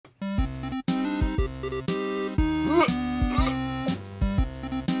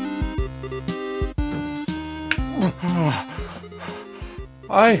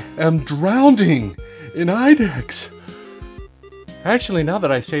I am drowning in Idex. Actually, now that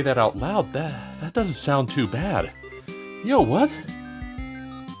I say that out loud, that doesn't sound too bad. You know what?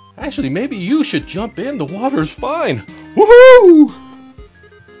 Actually, maybe you should jump in. The water's fine. Woohoo!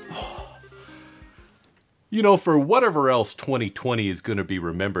 You know, for whatever else 2020 is going to be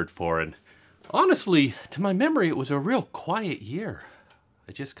remembered for, and honestly, to my memory, it was a real quiet year.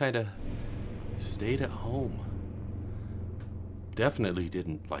 I just kind of stayed at home. Definitely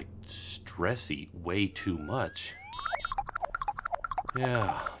didn't, like, stress eat way too much.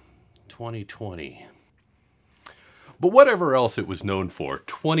 Yeah, 2020. But whatever else it was known for,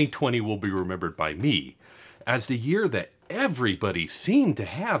 2020 will be remembered by me as the year that everybody seemed to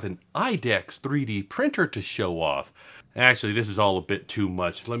have an Idex 3D printer to show off. Actually, this is all a bit too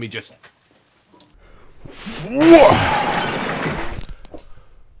much. Let me just...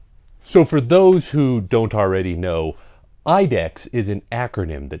 So for those who don't already know, Idex is an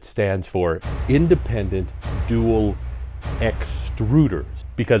acronym that stands for Independent Dual Extruders,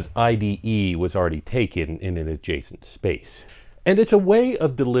 because IDE was already taken in an adjacent space. And it's a way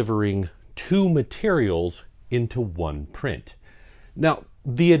of delivering two materials into one print. Now,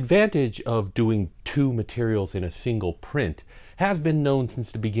 the advantage of doing two materials in a single print has been known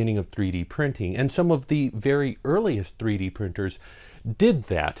since the beginning of 3D printing, and some of the very earliest 3D printers did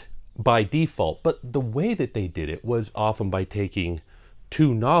that by default, but the way that they did it was often by taking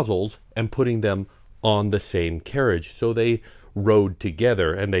two nozzles and putting them on the same carriage. So they rode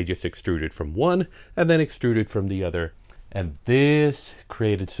together and they just extruded from one and then extruded from the other. And this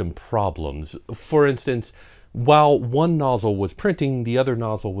created some problems. For instance, while one nozzle was printing, the other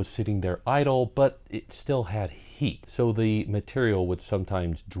nozzle was sitting there idle, but it still had heat. So the material would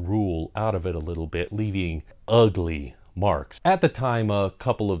sometimes drool out of it a little bit, leaving ugly marks. At the time, a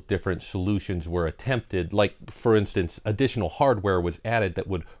couple of different solutions were attempted. Like, for instance, additional hardware was added that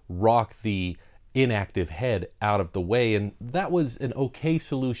would rock the inactive head out of the way, and that was an okay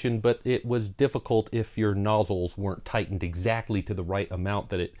solution, but it was difficult if your nozzles weren't tightened exactly to the right amount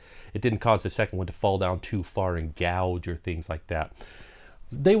that it didn't cause the second one to fall down too far and gouge or things like that.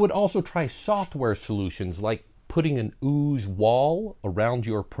 They would also try software solutions like putting an ooze wall around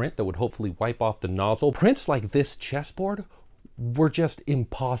your print that would hopefully wipe off the nozzle. Prints like this chessboard were just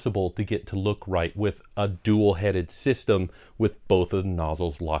impossible to get to look right with a dual-headed system with both of the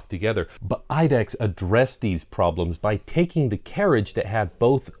nozzles locked together. But Idex addressed these problems by taking the carriage that had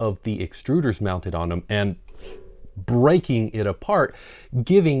both of the extruders mounted on them and breaking it apart,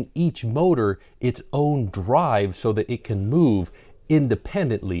 giving each motor its own drive so that it can move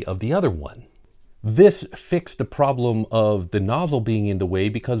independently of the other one. This fixed the problem of the nozzle being in the way,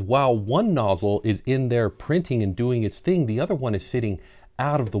 because while one nozzle is in there printing and doing its thing, the other one is sitting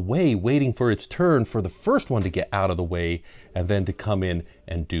out of the way, waiting for its turn for the first one to get out of the way and then to come in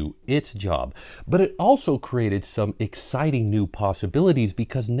and do its job. But it also created some exciting new possibilities,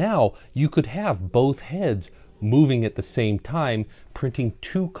 because now you could have both heads moving at the same time, printing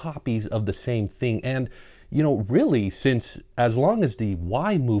two copies of the same thing. And you know, really, since as long as the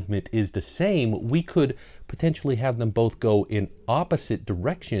Y movement is the same, we could potentially have them both go in opposite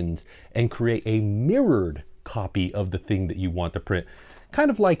directions and create a mirrored copy of the thing that you want to print. Kind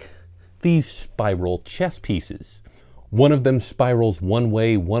of like these spiral chess pieces. One of them spirals one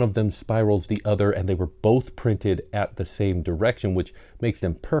way, one of them spirals the other, and they were both printed at the same direction, which makes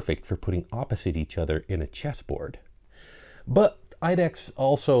them perfect for putting opposite each other in a chessboard. But Idex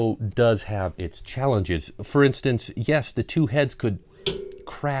also does have its challenges. For instance, yes, the two heads could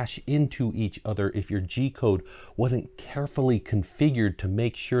crash into each other if your G-code wasn't carefully configured to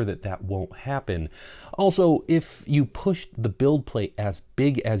make sure that that won't happen. Also, if you pushed the build plate as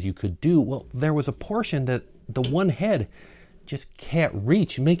big as you could do, well, there was a portion that the one head just can't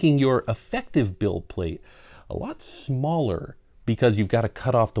reach, making your effective build plate a lot smaller, because you've got to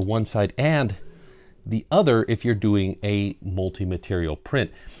cut off the one side and the other if you're doing a multi-material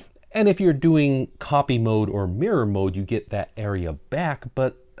print. And if you're doing copy mode or mirror mode, you get that area back,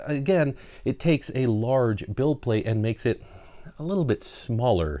 but again, it takes a large build plate and makes it a little bit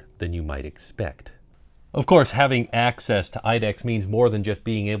smaller than you might expect. Of course, having access to Idex means more than just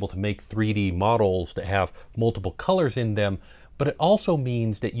being able to make 3D models that have multiple colors in them, but it also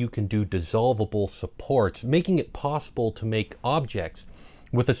means that you can do dissolvable supports, making it possible to make objects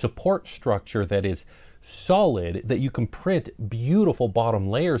with a support structure that is solid, that you can print beautiful bottom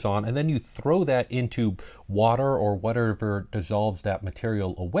layers on, and then you throw that into water or whatever dissolves that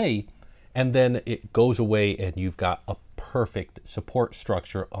material away, and then it goes away and you've got a perfect support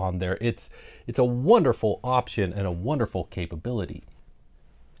structure on there. It's a wonderful option and a wonderful capability.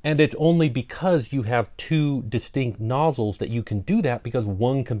 And it's only because you have two distinct nozzles that you can do that, because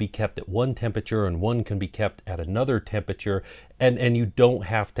one can be kept at one temperature and one can be kept at another temperature, and you don't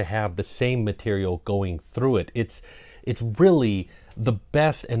have to have the same material going through it. It's really the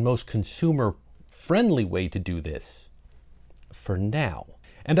best and most consumer friendly way to do this for now.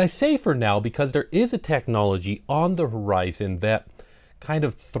 And I say for now because there is a technology on the horizon that kind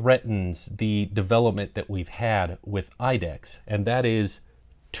of threatens the development that we've had with Idex, and that is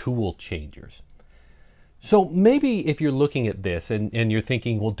tool changers. So maybe if you're looking at this and you're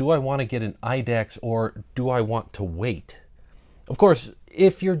thinking, well, do I want to get an Idex or do I want to wait? Of course,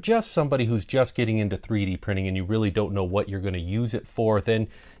 if you're just somebody who's just getting into 3D printing and you really don't know what you're going to use it for, then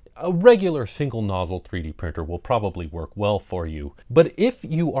a regular single nozzle 3D printer will probably work well for you. But if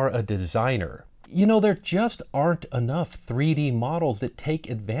you are a designer, you know, there just aren't enough 3D models that take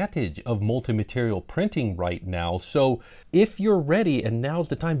advantage of multi-material printing right now. So if you're ready and now's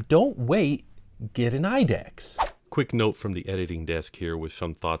the time, don't wait, get an Idex. Quick note from the editing desk here with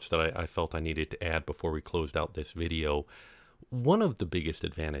some thoughts that I felt I needed to add before we closed out this video. One of the biggest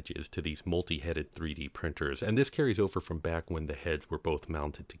advantages to these multi-headed 3D printers, and this carries over from back when the heads were both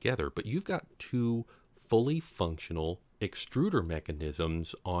mounted together, but you've got two fully functional extruder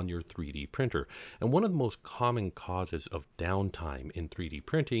mechanisms on your 3D printer. And one of the most common causes of downtime in 3D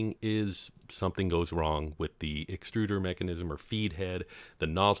printing is something goes wrong with the extruder mechanism or feed head, the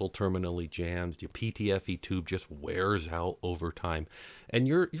nozzle terminally jams, your PTFE tube just wears out over time, and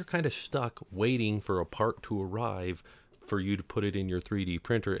you're kind of stuck waiting for a part to arrive for you to put it in your 3D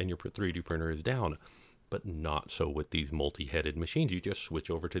printer, and your 3D printer is down. But not so with these multi-headed machines. You just switch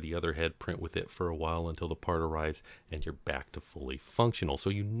over to the other head, print with it for a while until the part arrives, and you're back to fully functional. So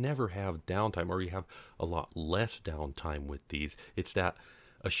you never have downtime, or you have a lot less downtime with these. It's that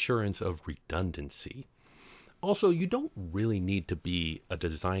assurance of redundancy. Also, you don't really need to be a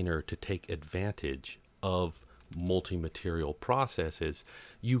designer to take advantage of multi-material processes.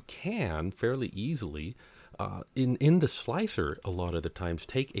 You can fairly easily in the slicer, a lot of the times,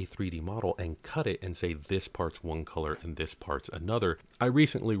 take a 3D model and cut it and say this part's one color and this part's another. I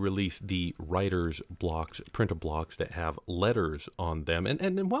recently released the writer's blocks, printer blocks that have letters on them.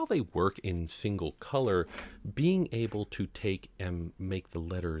 And while they work in single color, being able to take and make the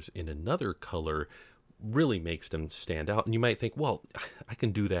letters in another color really makes them stand out. And you might think, well, I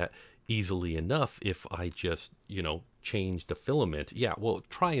can do that easily enough if I just, you know, change the filament. Yeah, well,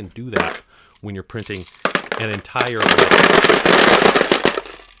 try and do that when you're printing an entire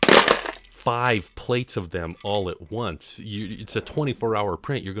 5 plates of them all at once. It's a 24-hour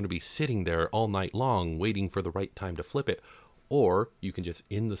print. You're going to be sitting there all night long waiting for the right time to flip it. Or you can just,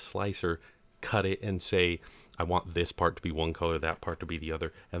 in the slicer, cut it and say, I want this part to be one color, that part to be the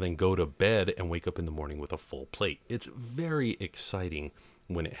other, and then go to bed and wake up in the morning with a full plate. It's very exciting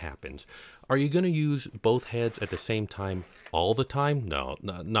when it happens. Are you going to use both heads at the same time all the time? No,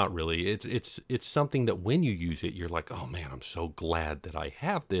 not really. It's something that when you use it, you're like, oh man, I'm so glad that I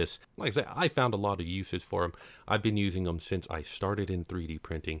have this. Like I said, I found a lot of uses for them. I've been using them since I started in 3D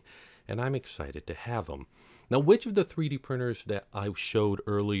printing, and I'm excited to have them. Now, which of the 3D printers that I showed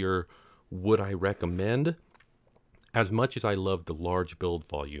earlier would I recommend? As much as I love the large build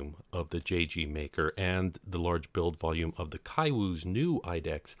volume of the JG Maker and the large build volume of the Kywoo's new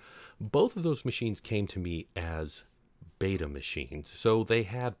Idex, both of those machines came to me as beta machines. So they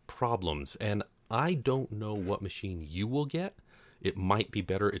had problems, and I don't know what machine you will get. It might be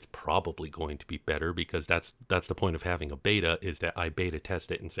better. It's probably going to be better, because that's the point of having a beta, is that I beta test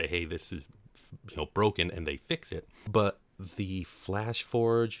it and say, hey, this is, you know, broken, and they fix it. But the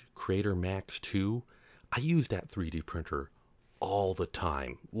FlashForge Creator Max 2, I use that 3D printer all the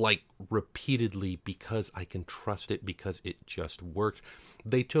time, like repeatedly, because I can trust it, because it just works.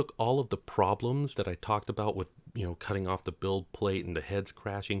 They took all of the problems that I talked about with, you know, cutting off the build plate and the heads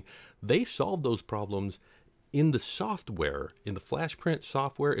crashing. They solved those problems in the software, in the Flash Print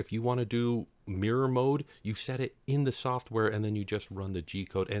software. If you want to do mirror mode, you set it in the software, and then you just run the G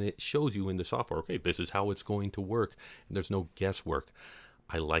code, and it shows you in the software, okay, this is how it's going to work, and there's no guesswork.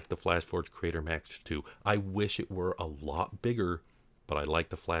 I like the FlashForge Creator Max 2. I wish it were a lot bigger, but I like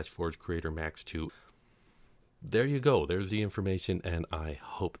the FlashForge Creator Max 2. There you go. There's the information, and I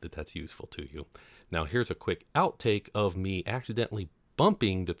hope that that's useful to you. Now, here's a quick outtake of me accidentally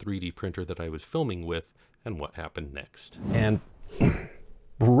bumping the 3D printer that I was filming with, and what happened next. And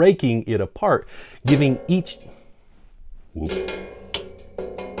breaking it apart, giving each... Whoop.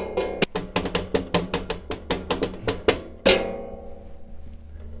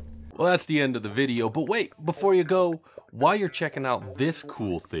 Well, that's the end of the video, but wait, before you go, while you're checking out this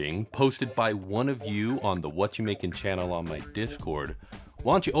cool thing posted by one of you on the What You Making channel on my Discord,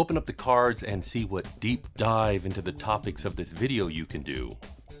 Why don't you open up the cards and see what deep dive into the topics of this video you can do.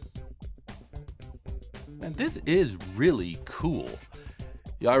 And this is really cool.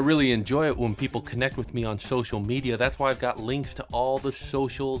 Yeah, I really enjoy it when people connect with me on social media. That's why I've got links to all the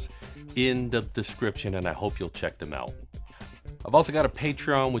socials in the description, and I hope you'll check them out. I've also got a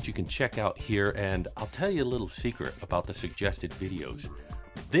Patreon, which you can check out here, and I'll tell you a little secret about the suggested videos.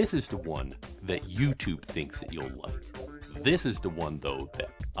 This is the one that YouTube thinks that you'll like. This is the one, though, that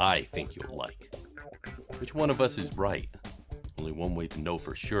I think you'll like. Which one of us is right? Only one way to know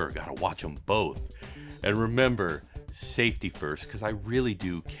for sure. Gotta watch them both. And remember, safety first, because I really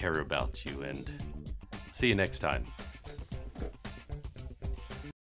do care about you, and see you next time.